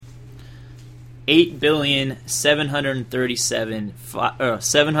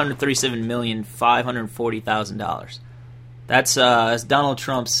$8,737,540,000. That's Donald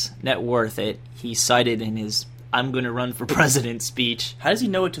Trump's net worth. He cited in his "I'm going to run for president" speech. How does he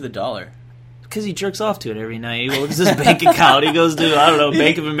know it to the dollar? Because he jerks off to it every night. He looks at his bank account. He goes to, I don't know,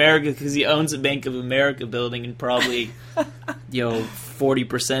 Bank of America because he owns a Bank of America building and probably,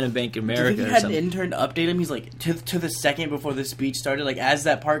 40% of Bank of America. Do you think he had an intern to update him? He's like, to the second before the speech started, like as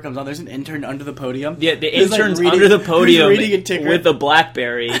that part comes on, there's an intern under the podium. Yeah, the intern's under the podium with a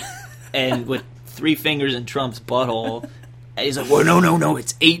BlackBerry and with 3 fingers in Trump's butthole. And he's like, well, no,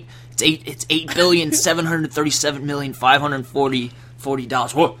 it's $8,737,540,000.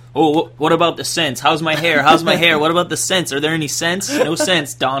 What about the cents? How's my hair? What about the cents? Are there any cents? No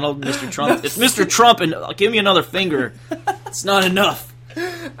cents, Donald, Mr. Trump. It's Mr. Trump, and give me another finger. It's not enough.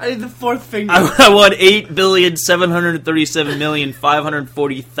 I need the 4th finger. I want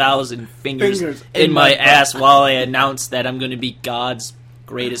 8,737,540,000 fingers in my ass while I announce that I'm going to be God's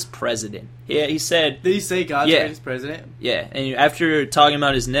greatest president. Yeah, he said... Did he say God's greatest president? Yeah, and after talking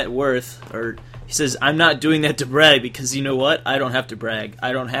about his net worth, he says, I'm not doing that to brag because you know what? I don't have to brag.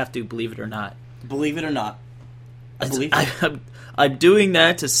 I don't have to, believe it or not. Believe it or not. I believe it. I'm doing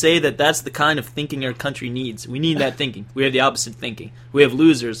that to say that that's the kind of thinking our country needs. We need that thinking. We have the opposite thinking. We have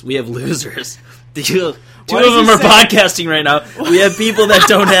losers. Two of them are podcasting right now. We have people that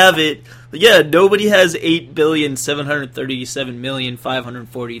don't have it. But yeah, nobody has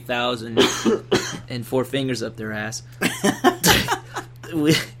 8,737,540,000 and 4 fingers up their ass.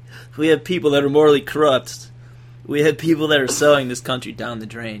 We have people that are morally corrupt. We have people that are selling this country down the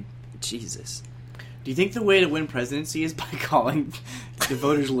drain. Jesus. Do you think the way to win presidency is by calling the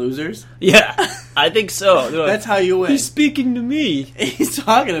voters losers? Yeah, I think so. That's how you win. He's speaking to me. He's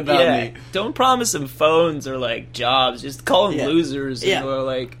talking about me. Don't promise him phones or jobs. Just call them losers. Yeah.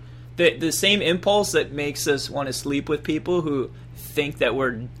 Or the same impulse that makes us want to sleep with people who think that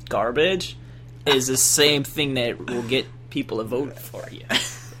we're garbage is the same thing that will get people to vote for you.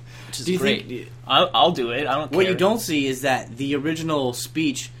 Which is great. I'll do it. I don't care. What you don't see is that the original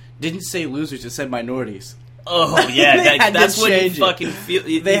speech didn't say losers, it said minorities. Oh, yeah. That's what he fucking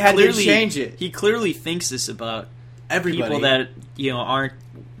feel. They had to change it. He clearly thinks this about everybody. People that, aren't,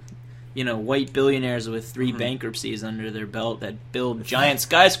 white billionaires with 3 bankruptcies under their belt that build giant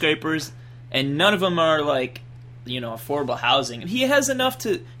skyscrapers, and none of them are, affordable housing. And he has enough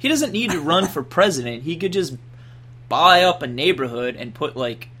to... He doesn't need to run for president. He could just buy up a neighborhood and put,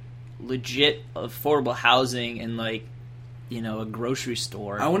 legit affordable housing and, a grocery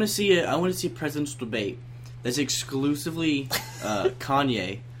store. I want to see a presidential debate that's exclusively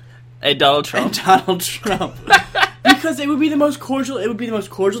Kanye and Donald Trump. Because it would be the most cordial. It would be the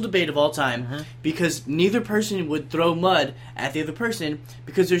most cordial debate of all time. Mm-hmm. Because neither person would throw mud at the other person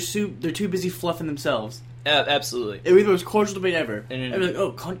because they're too busy fluffing themselves. Absolutely, it would be the most cordial debate ever. And I'd be like,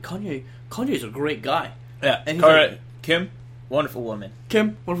 oh, Kanye's a great guy. Yeah, and Kim, wonderful woman.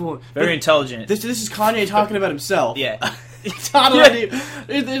 Very intelligent. This is Kanye talking about himself. Yeah. He's like,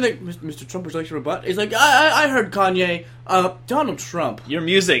 Mr. Trump would like to rebut. He's like, I heard Kanye. Donald Trump. Your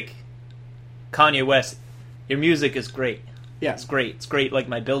music, Kanye West. Your music is great. Yeah, it's great. It's great.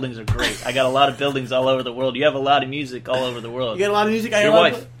 My buildings are great. I got a lot of buildings all over the world. You have a lot of music all over the world. You got a lot of music. Your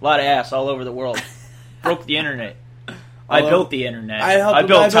wife, a lot of ass all over the world. Broke the internet. I built the internet. I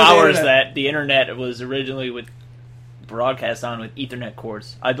built towers that the internet was originally broadcast on with Ethernet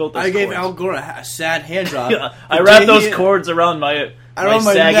cords. I built those cords. I gave Al Gore a sad hand job. I wrapped those cords around my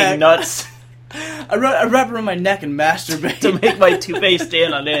sagging nuts. I wrap around my neck and masturbate. To make my toupee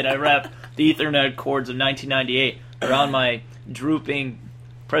stand on end, I wrapped the Ethernet cords of 1998 around my drooping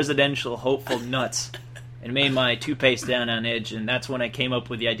presidential hopeful nuts and made my toupee stand on edge, and that's when I came up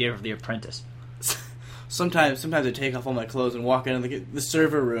with the idea of The Apprentice. Sometimes I take off all my clothes and walk into the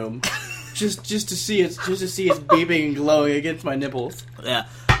server room. Just to see it beaming and glowing against my nipples. Yeah,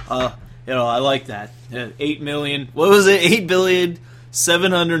 I like that. 8 million. What was it?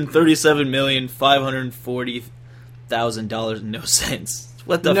 $8,737,540,000. No sense.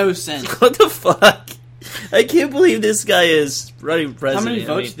 No sense. What the fuck? I can't believe this guy is running president. How many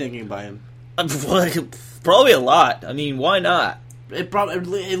votes are you thinking by him? Probably a lot. I mean, why not? At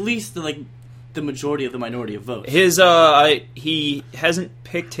least the majority of the minority of votes. He hasn't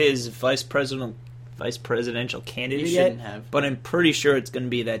picked his vice presidential candidate yet, but I'm pretty sure it's going to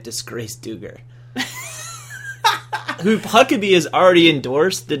be that disgraced Duger. Who Huckabee has already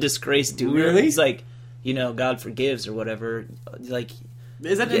endorsed the disgraced Duger. Really? He's God forgives or whatever. Is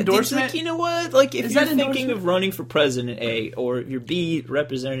that an endorsement? You know what? If you're thinking of running for president, A, or if you're B,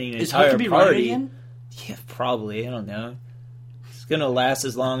 representing an entire Huckabee party. Running again? Yeah, probably. I don't know. gonna last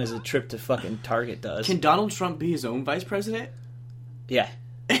as long as a trip to fucking Target does. Can Donald Trump be his own vice president? Yeah,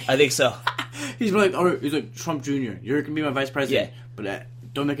 I think so. He's like Trump Jr. You're gonna be my vice president, but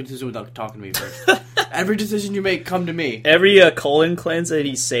don't make a decision without talking to me first. Every decision you make, come to me. Every colon cleanse that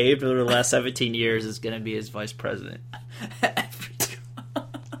he saved over the last 17 years is gonna be his vice president.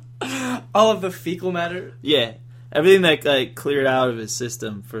 All of the fecal matter. Yeah. Everything that cleared out of his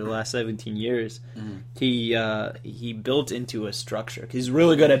system for the last 17 years, he built into a structure. He's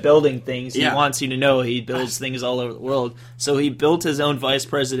really good at building things. He wants you to know he builds things all over the world. So he built his own vice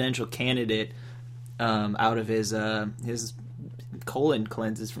presidential candidate out of his colon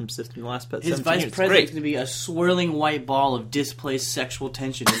cleanses from the last 17 years. His vice president is going to be a swirling white ball of displaced sexual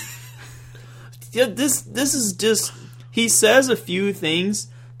tension. Yeah, this is just... He says a few things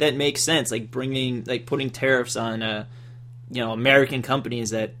that makes sense, like putting tariffs on, American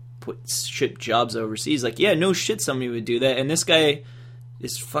companies that ship jobs overseas. Like, yeah, no shit, somebody would do that. And this guy,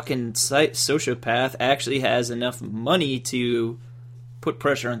 this fucking sociopath, actually has enough money to put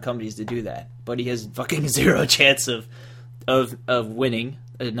pressure on companies to do that. But he has fucking zero chance of winning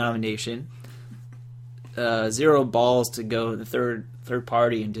a nomination. Zero balls to go the third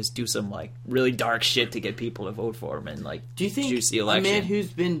party and just do some really dark shit to get people to vote for him and do you think juicy election. A man who's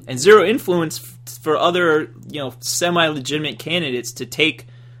been and zero influence for other semi-legitimate candidates to take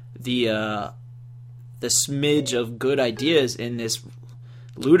the smidge of good ideas in this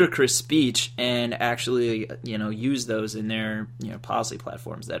ludicrous speech and actually use those in their policy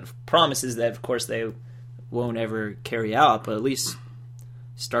platforms that promises that of course they won't ever carry out, but at least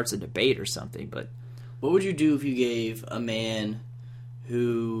starts a debate or something. But what would you do if you gave a man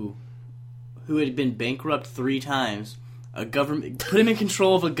who had been bankrupt 3 times, put him in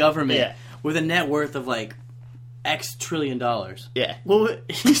control of a government with a net worth of X trillion dollars? Yeah. Well,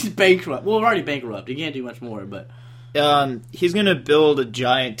 he's bankrupt. Well, we're already bankrupt. He can't do much more, but he's going to build a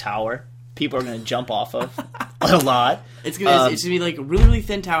giant tower. People are going to jump off of a lot. It's going to be a really, really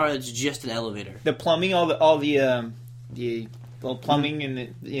thin tower that's just an elevator. The plumbing, all the plumbing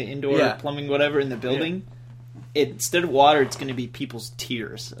and the indoor plumbing, whatever in the building. Yeah. Instead of water, it's going to be people's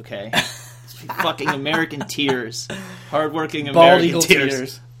tears, okay? Fucking American tears. Hardworking American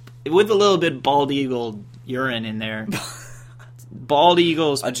tears. With a little bit bald eagle urine in there. Bald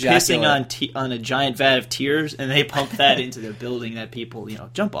eagles pissing on a giant vat of tears, and they pump that into the building that people,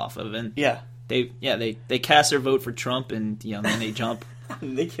 jump off of. And they cast their vote for Trump, and then they jump.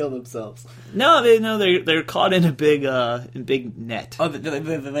 They kill themselves. No, they're caught in a big net. Oh, they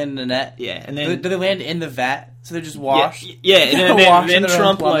land in the net? Yeah, and then do they land in the vat? So they're just washed? Yeah, and then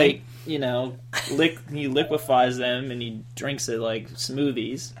Trump he liquefies them and he drinks it like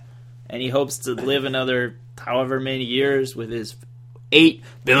smoothies, and he hopes to live another however many years with his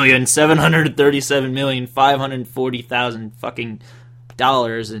 $8,737,540,000 fucking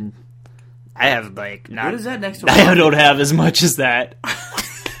dollars, and I have what is that next to Romney? I don't have as much as that.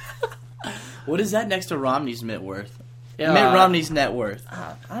 What is that next to Romney's net worth? Mitt Romney's net worth.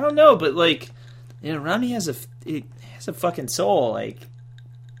 I don't know, but Romney has a fucking soul.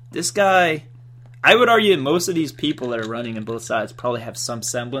 This guy, I would argue that most of these people that are running on both sides probably have some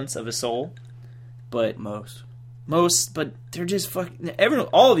semblance of a soul, but most, but they're just fucking.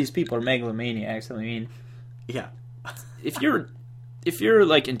 All of these people are megalomaniacs. I mean, yeah. If you're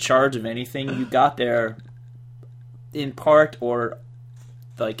in charge of anything, you got there in part or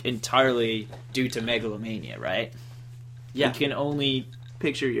entirely due to megalomania, right? Yeah. You can only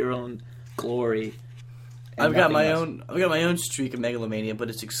picture your own glory. I've got my own streak of megalomania, but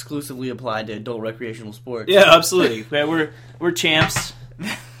it's exclusively applied to adult recreational sports. Yeah, absolutely. Yeah, we're champs.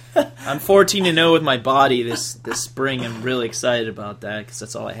 I'm 14-0 with my body this spring. I'm really excited about that because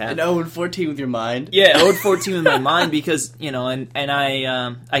that's all I have. And 0-14 with your mind. Yeah, 0-14 with my mind because and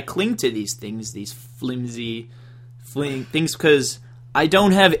I cling to these things, these flimsy things, because I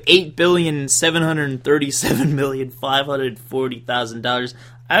don't have $8,737,540,000.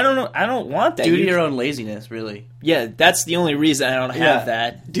 I don't know. I don't want that. Due to your own laziness, really. Yeah, that's the only reason I don't have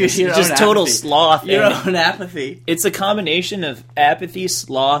that. Due to your just own total apathy. sloth. Your own apathy. It's a combination of apathy,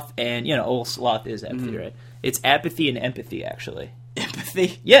 sloth, and sloth is apathy, right? It's apathy and empathy, actually.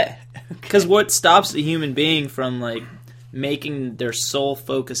 Empathy? Yeah, because what stops a human being from making their sole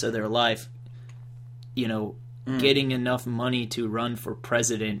focus of their life, getting enough money to run for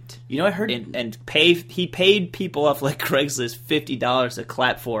president. I heard he paid people off like Craigslist $50 to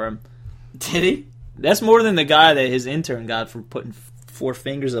clap for him. Did he? That's more than the guy that his intern got for putting 4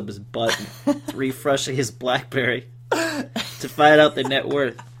 fingers up his butt and refreshing his BlackBerry to find out the net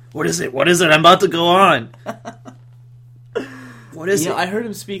worth. What is it? I'm about to go on. What is it? I heard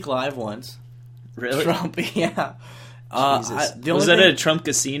him speak live once. Really? Trump, yeah. Jesus. Was that at a Trump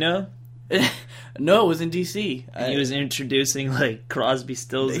casino? No, it was in D.C. And he was introducing like Crosby,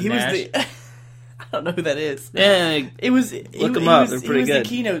 Stills, and Nash. I don't know who that is. Yeah, look him up. They're pretty good. He was the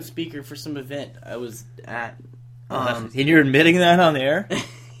keynote speaker for some event I was at. And you're admitting that on the air?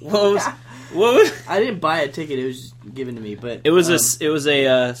 What was? I didn't buy a ticket. It was just given to me, but it was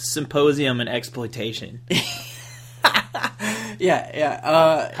a symposium in exploitation.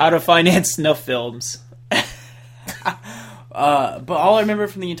 Yeah. How to finance snuff films. But all I remember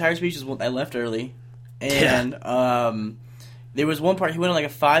from the entire speech is I left early, and there was one part he went on like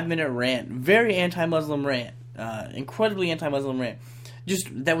a 5-minute rant, very anti-Muslim rant, incredibly anti-Muslim rant, just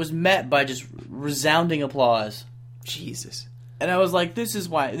that was met by just resounding applause. Jesus. And I was like, this is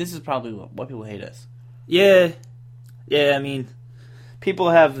probably why people hate us. Yeah. I mean, people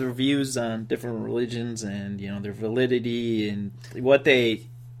have their views on different religions and their validity and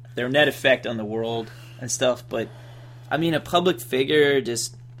their net effect on the world and stuff, but. I mean, a public figure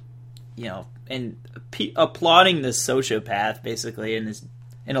just, and applauding this sociopath basically was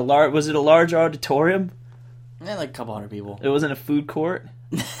it a large auditorium? Yeah, like a couple hundred people. It wasn't a food court.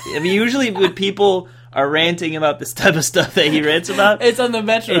 I mean, usually when people are ranting about this type of stuff that he rants about, it's on the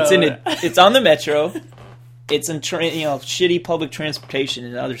metro. It's on the metro. It's in shitty public transportation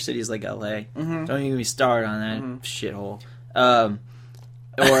in other cities like LA. Mm-hmm. Don't even get me started on that shithole.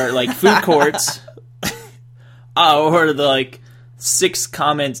 Or like food courts. Or the 6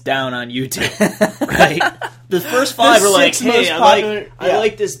 comments down on YouTube, right? The first 5 are like, "Hey, I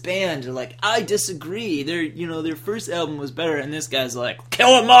like this band." They're like, "I disagree. Their first album was better," and this guy's like,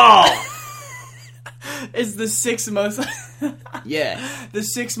 "Kill them all." It's the 6th most. Yeah, the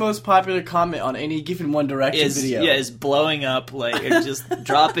 6th most popular comment on any given One Direction video. Yeah, is blowing up it's just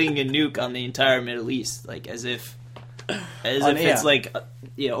dropping a nuke on the entire Middle East, like as if it's like.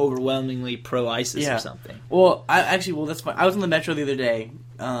 Overwhelmingly pro-ISIS or something. Well, that's fine. I was on the metro the other day,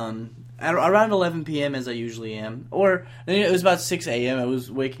 at around 11 p.m. as I usually am. Or, it was about 6 a.m. I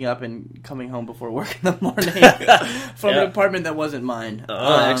was waking up and coming home before work in the morning from an apartment that wasn't mine.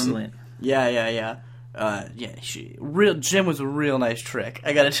 Oh, excellent. Yeah. Jim was a real nice trick.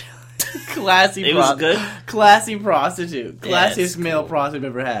 I gotta tell you. Classy. Was good. Classy prostitute. Classiest male prostitute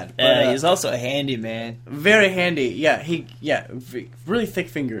I've ever had. Yeah, he's also a handy man. Very handy. Yeah, really thick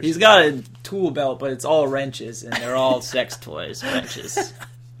fingers. He's got a tool belt, but it's all wrenches, and they're all sex toys wrenches.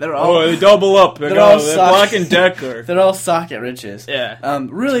 They double up. They're Black & Decker. They're all socket wrenches. Yeah.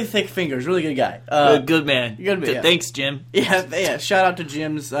 Really thick fingers. Really good guy. Good man. Good man. Thanks, Jim. Yeah. Shout out to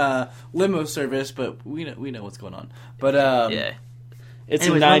Jim's limo service, but we know what's going on. But yeah. It's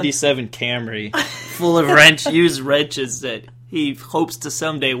a 97 Camry full of used wrenches that he hopes to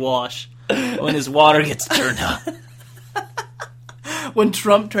someday wash when his water gets turned on. When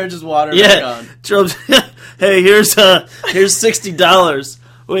Trump turns his water back on. Trump's, hey, here's $60.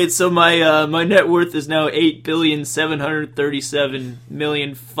 Wait, so my net worth is now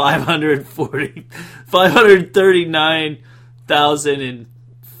 $8,737,539,000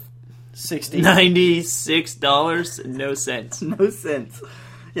 $96 and no cents. No sense.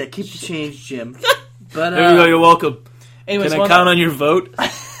 Yeah, keep the change, Jim. But there you go. You're welcome. Anyways, can I count on your vote?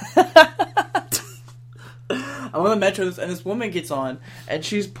 I'm on the metro, and this woman gets on, and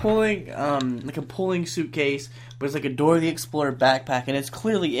she's pulling like a pulling suitcase, but it's like a Dora the Explorer backpack, and it's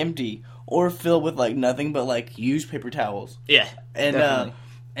clearly empty or filled with like nothing but like used paper towels. Yeah, and definitely.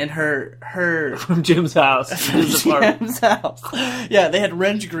 And her from Jim's house, Jim's house. Yeah, they had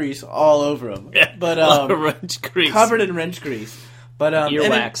wrench grease all over them. Yeah, but a lot of wrench grease, covered in wrench grease. But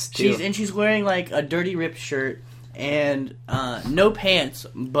earwax too. She's wearing like a dirty ripped shirt and no pants,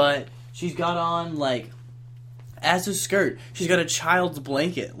 but she's got on like as a skirt. She's got a child's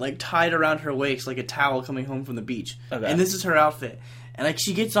blanket like tied around her waist like a towel coming home from the beach. Okay. And this is her outfit. And like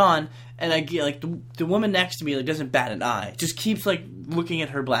she gets on, and I get like the woman next to me like doesn't bat an eye, just keeps like looking at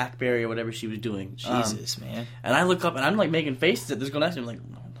her BlackBerry or whatever she was doing. Jesus, man! And I look up and I'm like making faces at this girl next to me, like,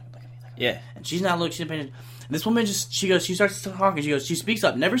 look at me. Yeah. And she's not looking. She's not paying attention. And this woman she starts talking. She speaks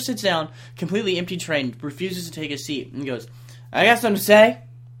up, never sits down, completely empty train, refuses to take a seat, and goes, "I got something to say."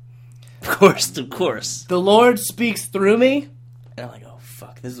 Of course. The Lord speaks through me, and I'm like, oh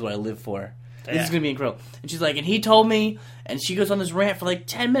fuck, this is what I live for. Yeah. This is going to be incredible. And she's like, and he told me, and she goes on this rant for like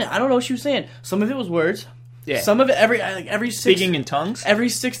 10 minutes. I don't know what she was saying. Some of it was words. Yeah. Some of it, every speaking in tongues? Every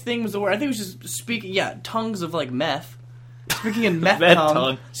sixth thing was a word. I think it was just speaking, tongues of like meth. Speaking in meth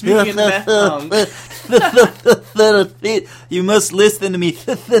tongue. Speaking in meth tongue. You must listen to me.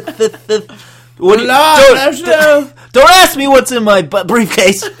 Don't ask me what's in my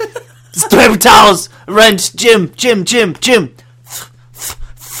briefcase. It's paper towels, wrench, Jim.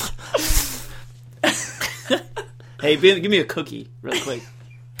 Hey, give me a cookie real quick.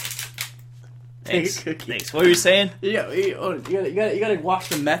 Thanks. Thanks. What were you saying? Yeah, you gotta wash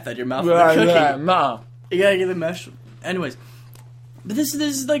the meth out your mouth with a cookie. You gotta get the mesh. Anyways, but this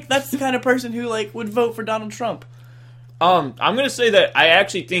is like that's the kind of person who like would vote for Donald Trump. I'm gonna say that I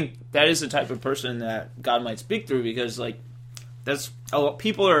actually think that is the type of person that God might speak through, because like that's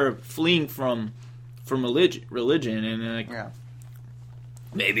people are fleeing from religion, and like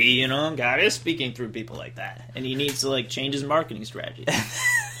maybe God is speaking through people like that, and he needs to like change his marketing strategy.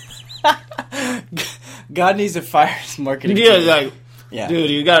 God needs to fire his marketing. Yeah,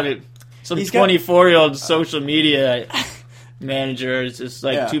 dude, you got it. Some 24-year-old social media manager is just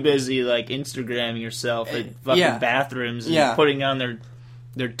like too busy like Instagramming yourself at fucking bathrooms and putting on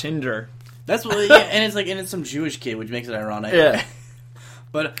their Tinder. That's what, and it's some Jewish kid, which makes it ironic. Yeah,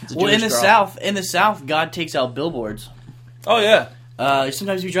 but in the South, God takes out billboards. Oh yeah.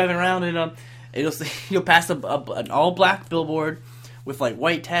 Sometimes you're driving around and you'll pass an all black billboard with like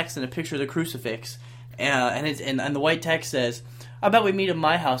white text and a picture of the crucifix, and the white text says, "I bet we meet at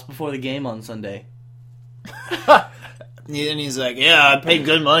my house before the game on Sunday." And he's like, "Yeah, I paid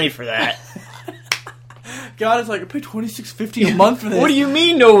good money for that." God is like, "I paid $26.50 a month for this." What do you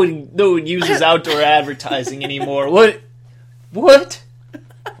mean no one uses outdoor advertising anymore? What? Well,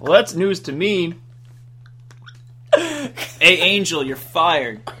 that's news to me. Hey, Angel, you're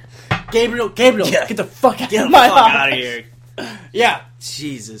fired. Gabriel, get the fuck out of my house. Out of here. Yeah.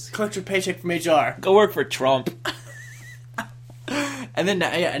 Jesus. Collect your paycheck from HR. Go work for Trump. And then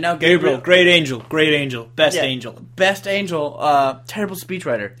now Gabriel, great angel, best angel. Best angel, terrible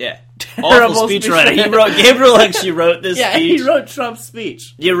speechwriter. Yeah. Awful speechwriter. Gabriel actually wrote this speech. Yeah, he wrote Trump's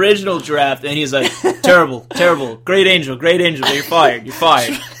speech. The original draft, and he's like, terrible, great angel, you're fired.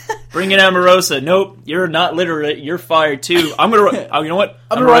 Bring in Omarosa. Nope, you're not literate. You're fired too. I'm gonna. You know what?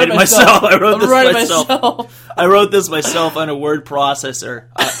 I'm gonna write it myself. I wrote this myself. I wrote this myself on a word processor.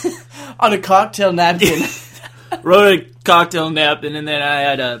 On a cocktail napkin. Wrote a cocktail napkin, and then I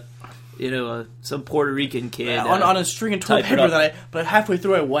had some Puerto Rican kid on a string of toilet paper but halfway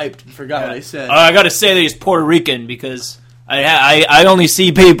through I wiped and forgot what I said. I got to say that he's Puerto Rican because I only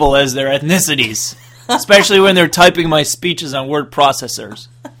see people as their ethnicities, especially when they're typing my speeches on word processors.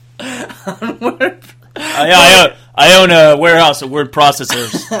 I own a warehouse of word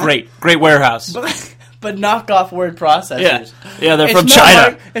processors. Great warehouse. But knockoff word processors. Yeah, they're from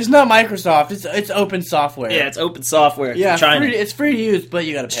China. It's not Microsoft. It's open software. Yeah, it's open software. It's from China. It's free to use, but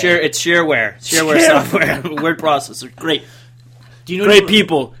you gotta pay. It's shareware software. Word processor. Great. Do you know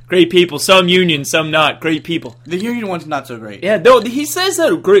great people. Some union, some not. Great people. The union one's not so great. Yeah, no, he says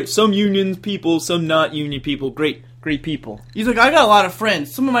that. Great. Some union people, some not union people. Great people. He's like, I got a lot of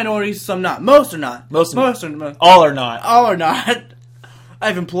friends. Some are minorities, some not. Most are not. Most are not. All are not. I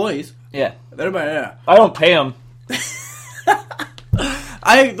have employees. Yeah. Everybody, yeah. I don't pay them.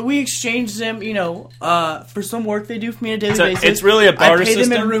 We exchange them, for some work they do for me on a daily basis. It's really a barter system. I pay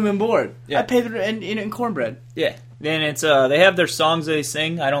them in room and board. Yeah. I pay them in cornbread. Yeah. And it's they have their songs they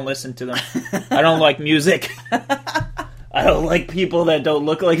sing. I don't listen to them. I don't like music. I don't like people that don't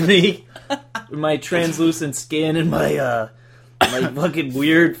look like me. My translucent skin and my fucking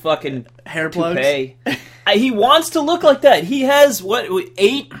weird fucking hair plugs. Toupee. He wants to look like that. He has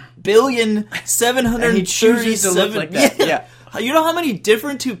 8,737,000,000. He chooses to look like that. Yeah. You know how many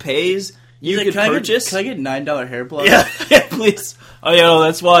different toupees you could purchase? Can I get $9 hair plugs? Yeah, please. Oh,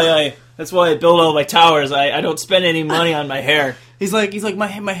 that's why I build all my towers. I don't spend any money on my hair. He's like my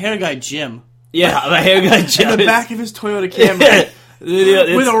hair guy Jim. Yeah, my hair guy Jim. In the back of his Toyota Camry.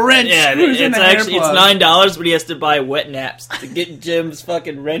 With a wrench. Yeah, it's $9, but he has to buy wet naps to get Jim's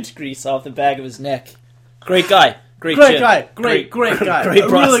fucking wrench grease off the back of his neck. Great guy. Great guy. Great guy. Great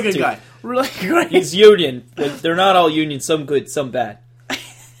really good guy. Really great. He's union. They're not all union. Some good, some bad.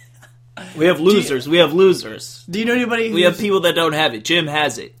 We have losers. Do you know anybody? We have people that don't have it. Jim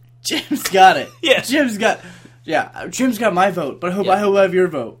has it. Jim's got it. Yeah. Jim's got my vote, but I hope I have your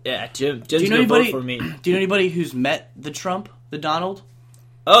vote. Yeah, Jim's gonna vote for me. Do you know anybody who's met the Donald?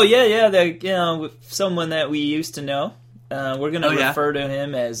 Oh yeah, someone that we used to know. We're gonna refer to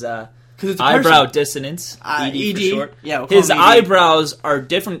him as eyebrow dissonance, ED for short. Yeah, his eyebrows are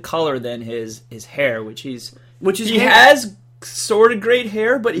different color than his hair, he has sort of great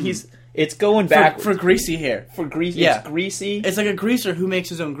hair, but it's going back for greasy hair. For greasy, it's greasy. It's like a greaser who makes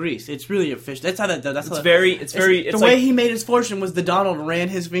his own grease. It's really efficient. That's how the way he made his fortune was the Donald ran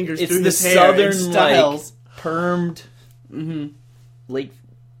his fingers through his hair. Southern styles, permed, like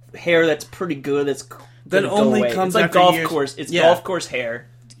hair that's pretty good. That only comes it's like after golf years. course. It's golf course hair.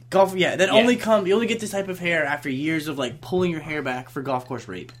 You only get this type of hair after years of like pulling your hair back for golf course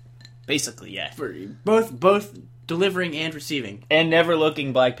rape. Basically, yeah. For both delivering and receiving, and never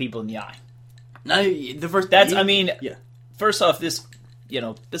looking black people in the eye. No, the first. Yeah. First off, this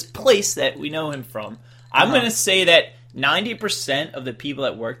place that we know him from, I'm going to say that 90% of the people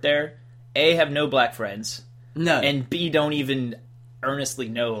that work there, A, have no black friends, and B, don't even earnestly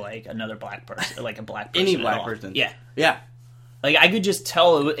know like another black person, like a black person, any black person. Yeah. Like I could just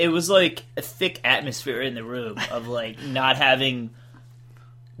tell it was like a thick atmosphere in the room of like not having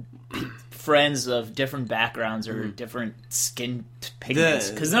friends of different backgrounds or different skin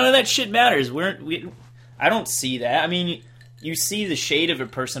pigments, because none of that shit matters. I don't see that. I mean, you see the shade of a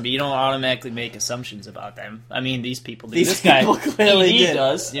person, but you don't automatically make assumptions about them. I mean, these people do. This guy clearly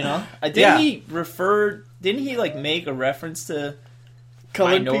does, you know? Didn't he like make a reference to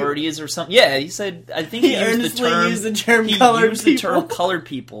colored minorities or something? Yeah, he said, I think he used the term colored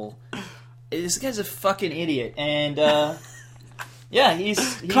people. This guy's a fucking idiot. And,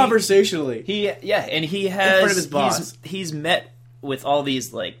 conversationally. And he has, in front of his boss. He's met with all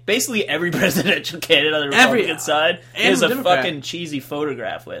these, like, basically every presidential candidate on the Republican side is a fucking cheesy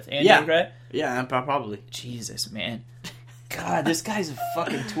photograph with. And Democrat? Yeah, probably. Jesus, man. God, this guy's a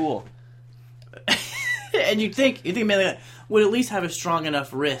fucking tool. And you think a man like that would at least have a strong enough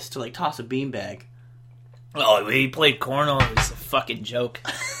wrist to, like, toss a beanbag. Oh, he played cornhole. It was a fucking joke.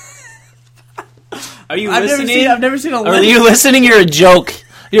 Are you listening? I've never seen a... Are you listening? You're a joke.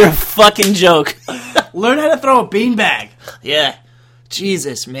 You're a fucking joke. Learn how to throw a beanbag. Yeah.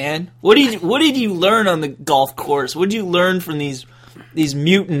 Jesus, man. What did you learn on the golf course? What did you learn from these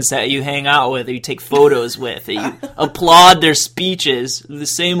mutants that you hang out with, that you take photos with, that you applaud their speeches, the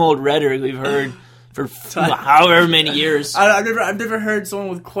same old rhetoric we've heard for however many years? I've never heard someone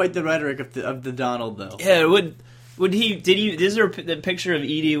with quite the rhetoric of the Donald, though. Yeah, is there a picture of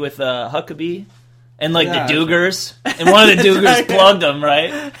Edie with Huckabee? And, like, the Dugars? And one of the Dugars plugged him,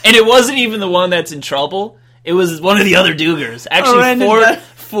 right? And it wasn't even the one that's in trouble. It was one of the other Dugars. Actually,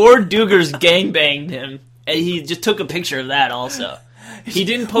 four Dugars gangbanged him. And he just took a picture of that also. He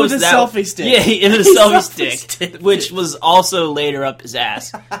didn't post with a that. Selfie stick. Yeah, it was a selfie stick. Which was also later up his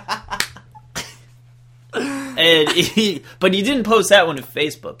ass. But he didn't post that one to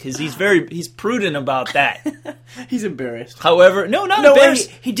Facebook because he's prudent about that. He's embarrassed. However, not embarrassed.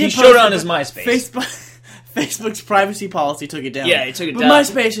 He showed it on his MySpace. Facebook's privacy policy took it down. Yeah, he took it but down.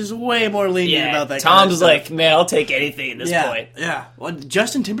 MySpace is way more lenient about that. Tom's like, man, I'll take anything at this point. Yeah. Well,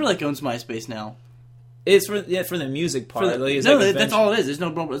 Justin Timberlake owns MySpace now. It's for the music part. That's all it is. There's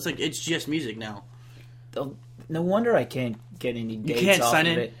no. It's like it's just music now. No wonder I can't get any dates. You can't off sign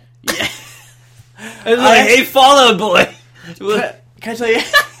of in. It. Yeah. Hey, Fall Out Boy. Can I tell you?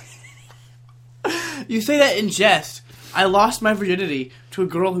 You say that in jest. I lost my virginity to a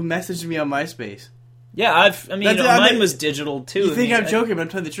girl who messaged me on MySpace. Yeah, mine was digital too. You think I'm joking, but I'm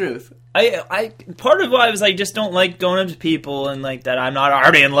telling the truth. I part of why I was I just don't like going up to people and like that I'm not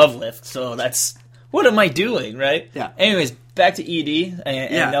already in love with. So that's what am I doing, right? Yeah. Anyways, back to ED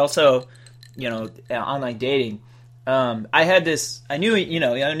and also, online dating. I had this. I knew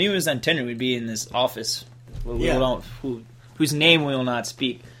he was on Tinder. We'd be in this office. Whose name we will not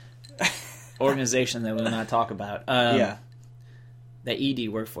speak. Organization that we will not talk about. That ED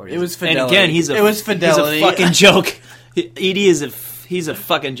worked for. It was Fidelity. And again, it was Fidelity. He's a fucking joke. ED he's a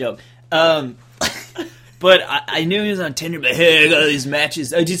fucking joke. But I knew he was on Tinder. But hey, I got all these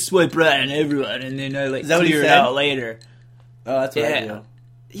matches. I just swipe right on everyone, and then I clear it out later. Oh, that's what I do.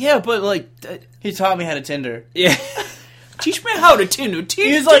 Yeah, but he taught me how to Tinder. Yeah. Teach me how to Tinder.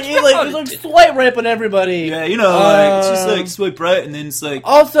 He was like swipe right on everybody. Yeah, it's just like swipe right, and then it's like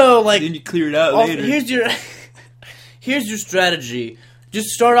also like then you clear it out later. Here's your strategy. Just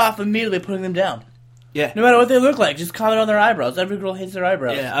start off immediately putting them down. Yeah. No matter what they look like, just comment on their eyebrows. Every girl hates their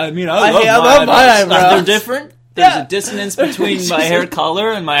eyebrows. Yeah, I love my eyebrows. They're different. There's a dissonance between my hair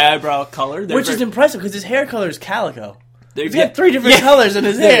color and my eyebrow color. Which is impressive because his hair color is calico. He's got 3 different colors in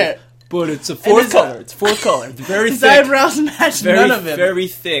his hair. But it's a fourth color. It's fourth color. It's very his thick. His eyebrows match none of it. Very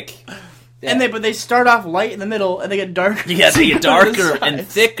thick. Yeah. But they start off light in the middle and they get darker. Yeah, they get darker and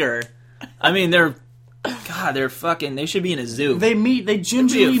thicker. I mean, they're fucking. They should be in a zoo. They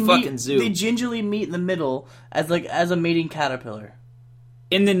gingerly meet. Fucking zoo. They gingerly meet in the middle as a mating caterpillar.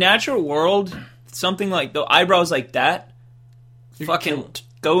 In the natural world, something like the eyebrows like that,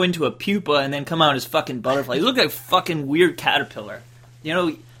 go into a pupa and then come out as fucking butterflies. You look like a fucking weird caterpillar.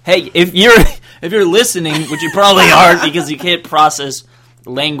 Hey, if you're listening, which you probably aren't because you can't process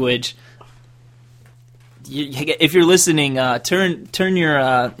language. If you're listening, turn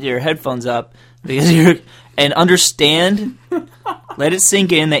your headphones up because and understand. Let it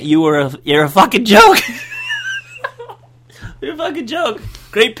sink in that you're a fucking joke. You're a fucking joke.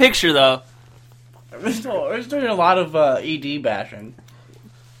 Great picture though. We're doing a lot of ED bashing.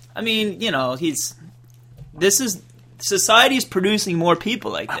 I mean, society's producing more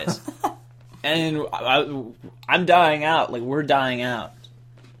people like this. And I'm dying out. Like, we're dying out.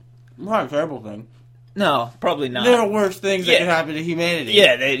 Not a terrible thing. No, probably not. There are worse things that can happen to humanity.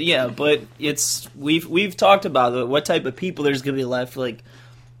 Yeah, but we've talked about what type of people there's going to be left, like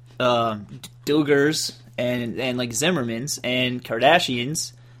Dugars and like Zimmermans and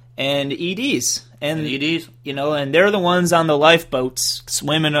Kardashians and EDs. And EDs. And they're the ones on the lifeboats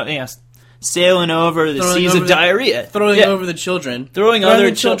swimming, sailing over the seas of diarrhea. Throwing over the children. Throwing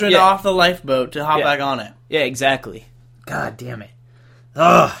other children off the lifeboat to hop back on it. Yeah, exactly. God damn it.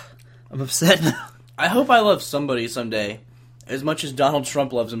 Ugh, I'm upset now. I hope I love somebody someday as much as Donald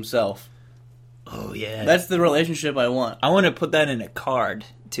Trump loves himself. Oh, yeah. That's the relationship I want. I want to put that in a card,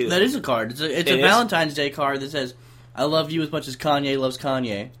 too. That is a card. It's a Valentine's Day card that says, I love you as much as Kanye loves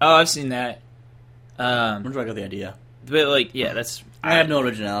Kanye. Oh, I've seen that. Where do I get the idea? But, that's... I have no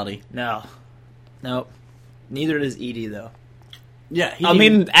originality. No. Nope. Neither does Edie, though. Yeah.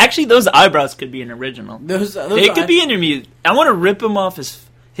 Actually, those eyebrows could be an original. They could be in your music. I want to rip him off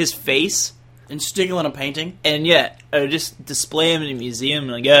his face. And stick him on a painting? And, just display him in a museum.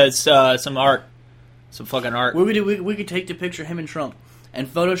 It's some art. Some fucking art. We could take the picture of him and Trump and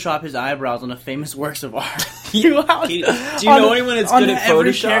Photoshop his eyebrows on a famous works of art. Do you know anyone that's good at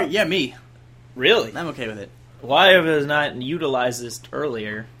Photoshop? Yeah, me. Really? I'm okay with it. Why have I not utilized this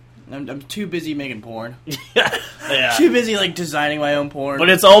earlier? I'm too busy making porn. Yeah. Too busy, designing my own porn. But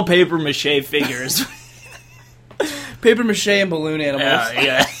it's all paper mache figures. Paper mache and balloon animals.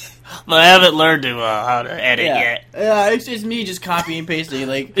 Yeah. But I haven't learned how to edit yet. Yeah, it's me just copying and pasting.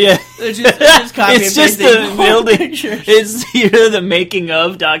 It's just copying and pasting. The building. It's the making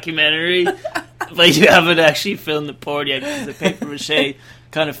of documentary. But you haven't actually filmed the porn yet because the paper mache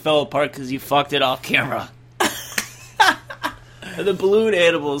kind of fell apart because you fucked it off camera. And the balloon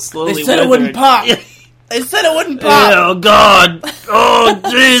animals slowly They said it wouldn't pop. They said it wouldn't pop. Oh, God. Oh,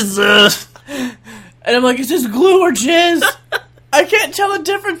 Jesus. And I'm like, is this glue or jizz? I can't tell the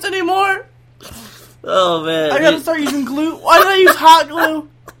difference anymore. Oh, man. I gotta start using glue. Why did I use hot glue?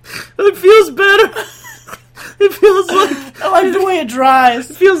 It feels better. It feels like... I like the way it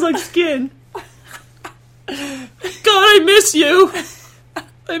dries. It feels like skin. God, I miss you.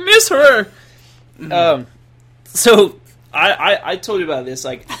 I miss her. So, I told you about this.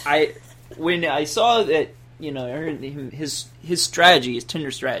 When I saw that, I heard his strategy, his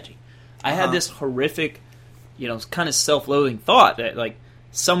Tinder strategy, I had this horrific... kind of self-loathing thought that,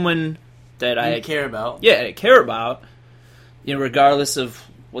 someone that I care about. Yeah, I care about, regardless of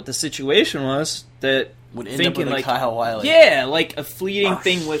what the situation was, that would end up with Kyle Wiley. Yeah, a fleeting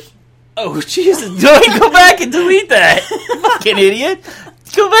thing with... Oh, Jesus, don't go back and delete that. Fucking idiot.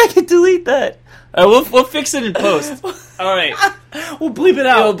 Go back and delete that. All right, we'll fix it in post. All right. We'll bleep it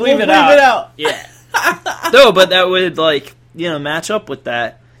out. Yeah, we'll bleep it out. Yeah. No, but that would, match up with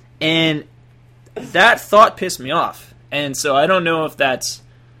that. And... that thought pissed me off, and so I don't know if that's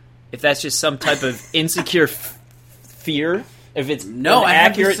just some type of insecure fear, if it's an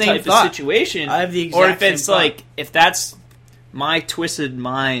accurate type of situation, I have the exact or if it's same if that's my twisted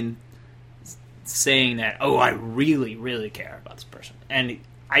mind saying that, oh, I really, really care about this person, and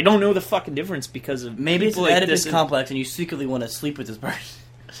I don't know the fucking difference because of maybe it's an Oedipus complex, and you secretly want to sleep with this person,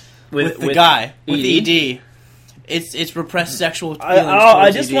 with the guy, with ED. It's repressed sexual feelings.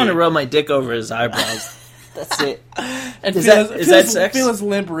 I just want to rub my dick over his eyebrows. That's it. And is that sex? Feel his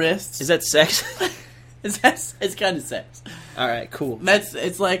limp wrists. Is that sex? It's kind of sex. All right, cool.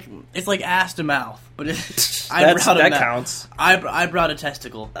 It's like ass to mouth, but that counts. Eyebrow to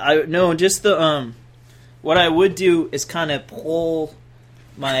testicle. Just the what I would do is kind of pull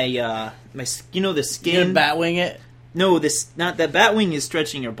my the skin. You bat wing it. No, not that bat wing is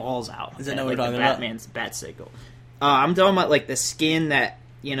stretching your balls out. Is that what we're talking about? Batman's bat sickle. I'm talking about the skin that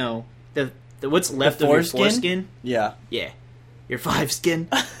the what's left of your foreskin. Yeah. Your 5 skin.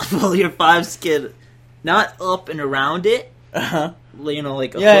 Well, your 5 skin, not up and around it. Uh-huh. A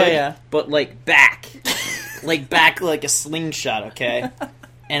hood, yeah. But back, back like a slingshot. Okay.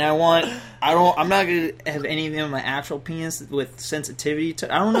 And I'm not gonna have anything on my actual penis with sensitivity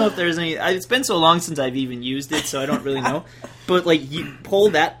to. I don't know if there's any. It's been so long since I've even used it, so I don't really know. But you pull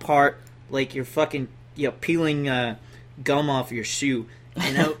that part you're fucking peeling gum off your shoe,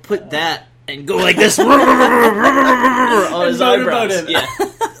 and I would put that and go like this on his eyebrows. Yeah.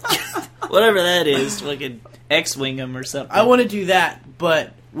 Whatever that is, fucking X-wing him or something. I want to do that,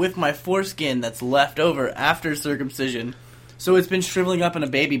 but with my foreskin that's left over after circumcision. So it's been shriveling up in a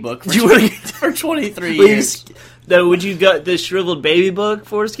baby book for 23 years. would you get the shriveled baby bug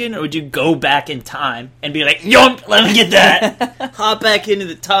foreskin, or would you go back in time and be like, yump, let me get that, hop back into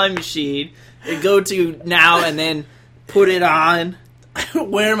the time machine and go to now and then put it on,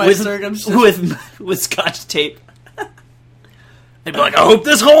 wear my circumcision with scotch tape. They'd be like, I hope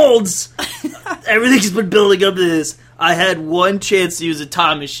this holds. Everything's been building up to this. I had one chance to use a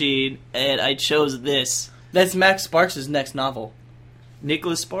time machine, and I chose this. That's Max Sparks' next novel.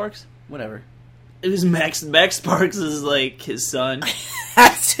 Nicholas Sparks? Whatever. It was Max Sparks is like his son.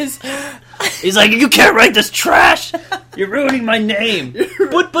 That's his... He's like, you can't write this trash. You're ruining my name.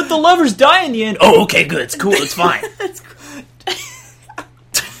 But the lovers die in the end. Oh, okay, good. It's cool. It's fine.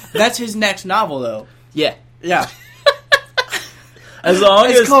 That's his next novel, though. Yeah. Yeah. It's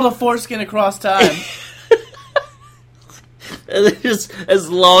It's called A Foreskin Across Time. As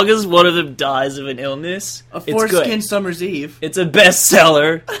long as one of them dies of an illness, A Foreskin Summer's Eve. It's a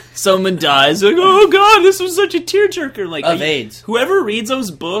bestseller. Someone dies, like, oh god, this was such a tearjerker. Like, of AIDS. Whoever reads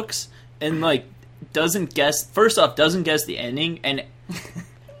those books and like doesn't guess the ending, and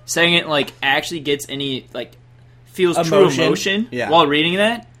second, like actually gets any like feels true emotion while reading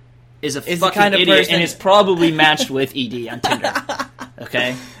that, is a fucking kind of idiot, person... and is probably matched with ED on Tinder.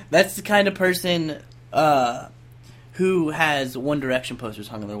 Okay, that's the kind of person who has One Direction posters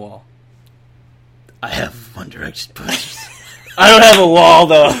hung on their wall. I have One Direction posters. I don't have a wall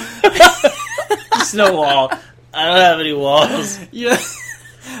though. There's no wall. I don't have any walls. Yeah,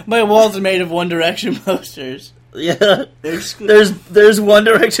 my walls are made of One Direction posters. Yeah, there's One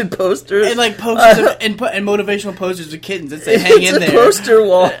Direction posters and like posters and motivational posters of kittens that say "Hang in there." It's a poster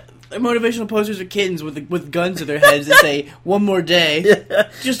wall. Motivational posters of kittens with guns to their heads that say "One more day,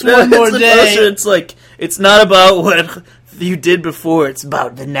 just No, one more day." Poster, it's like it's not about what you did before. It's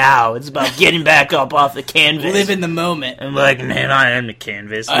about the now. It's about getting back up off the canvas. Live in the moment. I'm like, man, I am the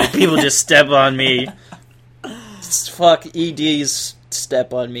canvas. People just step on me. Fuck ED's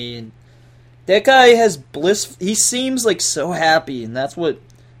step on me. And that guy has bliss. He seems like so happy, and that's really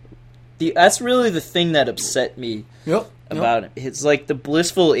the thing that upset me. About it. It's like the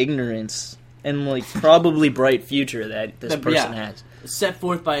blissful ignorance and like probably bright future that this person has. Set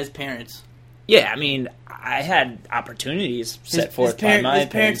forth by his parents. Yeah, I mean, I had opportunities set forth by my parents.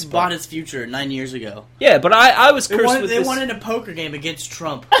 His parents bought his future 9 years ago. Yeah, but I was cursed with this. They wanted a poker game against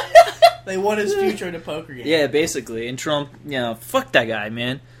Trump. They won his future in a poker game. Yeah, basically. And Trump, fuck that guy,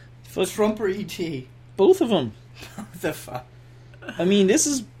 man. Fuck Trump or E.T.? Both of them. What the fuck? I mean, this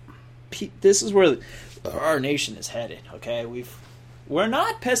is where our nation is headed. Okay, we're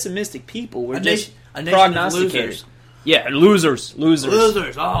not pessimistic people. We're just prognosticators. Yeah, losers.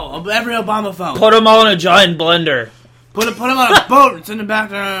 Oh, every Obama phone. Put them all in a giant blender. Put them on a boat and send them back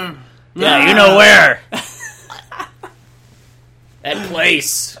to. Yeah, you know where. That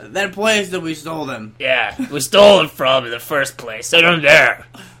place that we stole them. Yeah, we stole them from in the first place. Send them there.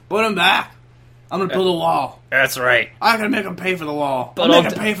 Put them back. I'm gonna build a wall. That's right. I'm gonna make them pay for the wall. I'm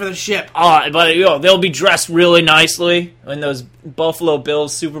gonna pay for the ship. But they'll be dressed really nicely in those Buffalo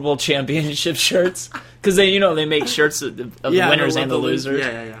Bills Super Bowl championship shirts, because they make shirts of the winners and the losers.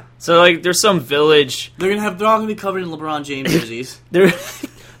 Yeah. So like, there's some village. They're all gonna be covered in LeBron James jerseys.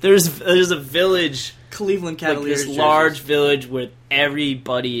 There's a village, Cleveland Cavaliers, like this large village where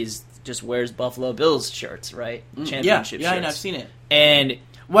everybody just wears Buffalo Bills shirts, right? Championship shirts. Yeah, and I've seen it. And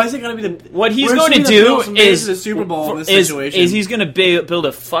why is it going to be what he's going to do is the Super Bowl in this situation? Is he's going to build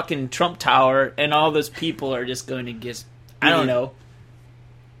a fucking Trump Tower, and all those people are just going to get, I don't know,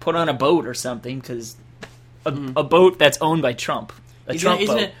 put on a boat or something, because a boat that's owned by Trump, Trump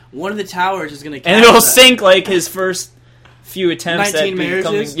boat. One of the towers is going to, and it'll sink like his first few attempts 19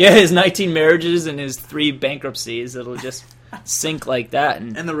 marriages. Yeah, his 19 marriages and his 3 bankruptcies. It'll just sink like that,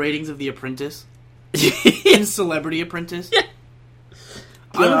 and the ratings of The Apprentice and Celebrity Apprentice. Yeah.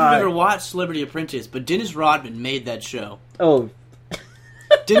 I don't know if you've ever watched Celebrity Apprentice, but Dennis Rodman made that show. Oh.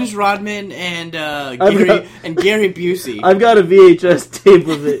 Dennis Rodman and Gary Busey. I've got a VHS tape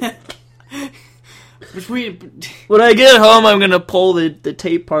of it. When I get home, I'm going to pull the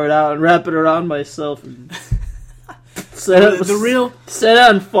tape part out and wrap it around myself and set it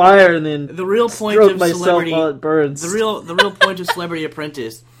on fire and then the real point stroke of myself Celebrity while it burns. The real point of Celebrity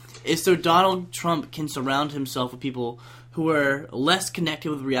Apprentice is so Donald Trump can surround himself with people who are less connected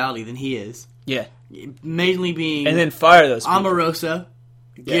with reality than he is. Yeah. Mainly being... And then fire those people. Omarosa,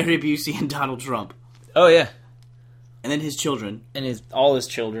 Gary Busey, and Donald Trump. Oh, yeah. And then his children. And all his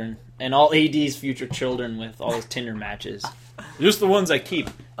children. And all AD's future children with all his Tinder matches. Just the ones I keep.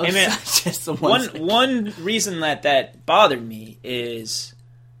 Oh, hey, man, just the ones one reason that bothered me is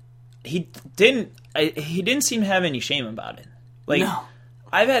he didn't seem to have any shame about it. Like, no.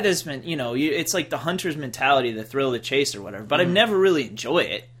 I've had this, it's like the hunter's mentality, the thrill of the chase or whatever, but I've never really enjoyed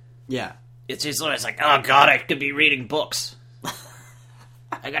it. Yeah. It's just always like, oh god, I could be reading books.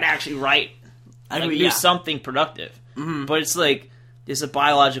 I gotta actually write. Do something productive. Mm-hmm. But it's like, there's a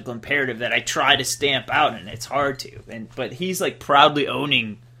biological imperative that I try to stamp out, and it's hard to. But he's like proudly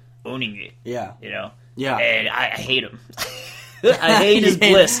owning it. Yeah. Yeah. And I hate him. I hate his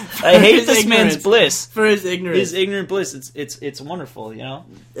bliss. I hate this man's bliss. For his ignorance. His ignorant bliss. It's wonderful, And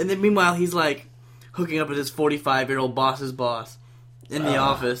then meanwhile, he's like hooking up with his 45-year-old boss's boss in the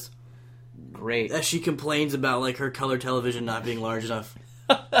office. Great. As she complains about like her color television not being large enough.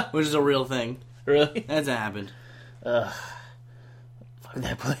 Which is a real thing. Really? That's happened. Fuck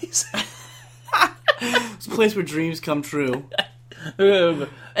that place. It's a place where dreams come true.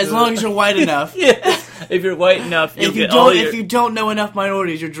 As long as you're white enough. Yeah. If you're white enough, if you don't know enough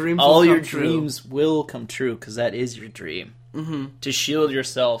minorities, your dreams will come true. All your dreams will come true, because that is your dream. Mm-hmm. To shield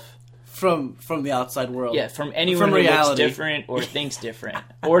yourself from the outside world. Yeah, from anyone who looks different or thinks different.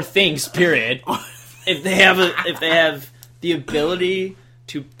 Or thinks, period. If they have the ability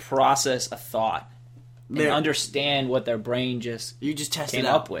to process a thought and understand what their brain you just test came it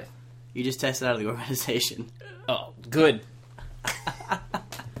out. Up with. You just test it out of the organization. Oh, good.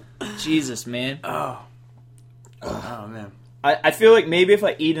 Jesus, man. Oh, man. I feel like maybe if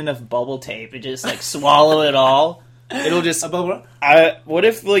I eat enough bubble tape and just like swallow it all, it'll just... A bubble... what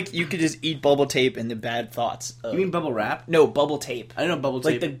if like you could just eat bubble tape and the bad thoughts? You mean bubble wrap? No, bubble tape. I know bubble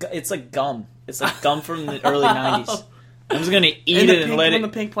tape. It's like gum. It's like gum from the early 90s. I'm just going to eat it and let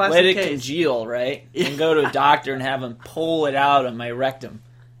it congeal, right? Yeah. And go to a doctor and have him pull it out of my rectum.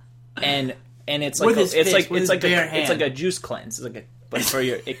 And it's like it's like a juice cleanse. It's like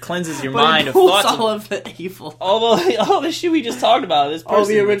it cleanses your mind of thoughts. All of the evil. All the shit we just talked about. This person, all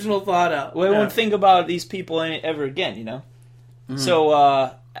the original thought out. We won't think about these people ever again, Mm-hmm.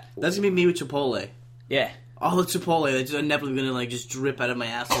 So that's gonna be me with Chipotle. Yeah. All the Chipotle that's inevitably gonna like just drip out of my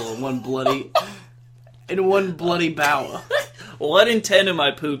asshole in one bloody bout. 1 in 10 of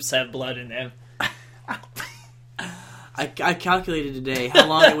my poops have blood in them. I calculated today how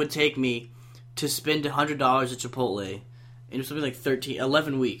long it would take me to spend $100 at Chipotle in something like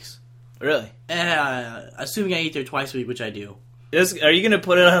 11 weeks. Really? Assuming I eat there twice a week, which I do. Are you going to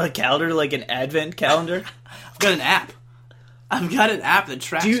put it on a calendar, like an advent calendar? I've got an app. that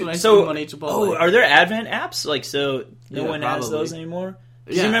tracks when I spend money at Chipotle. Oh, are there advent apps? Like, so no one has those anymore?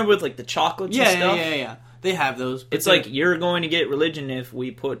 Do you remember with like the chocolates and stuff? Yeah. They have those. It's like you're going to get religion if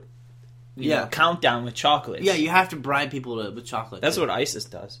we put countdown with chocolates. Yeah, you have to bribe people with chocolates. That's what ISIS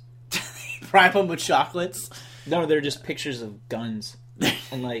does. Bribe them with chocolates? No, they're just pictures of guns.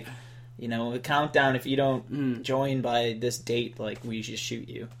 And like, a countdown, if you don't join by this date, like, we just shoot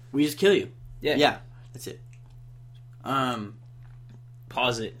you. We just kill you. Yeah. Yeah, that's it.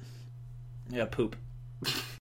 Pause it. Yeah, poop.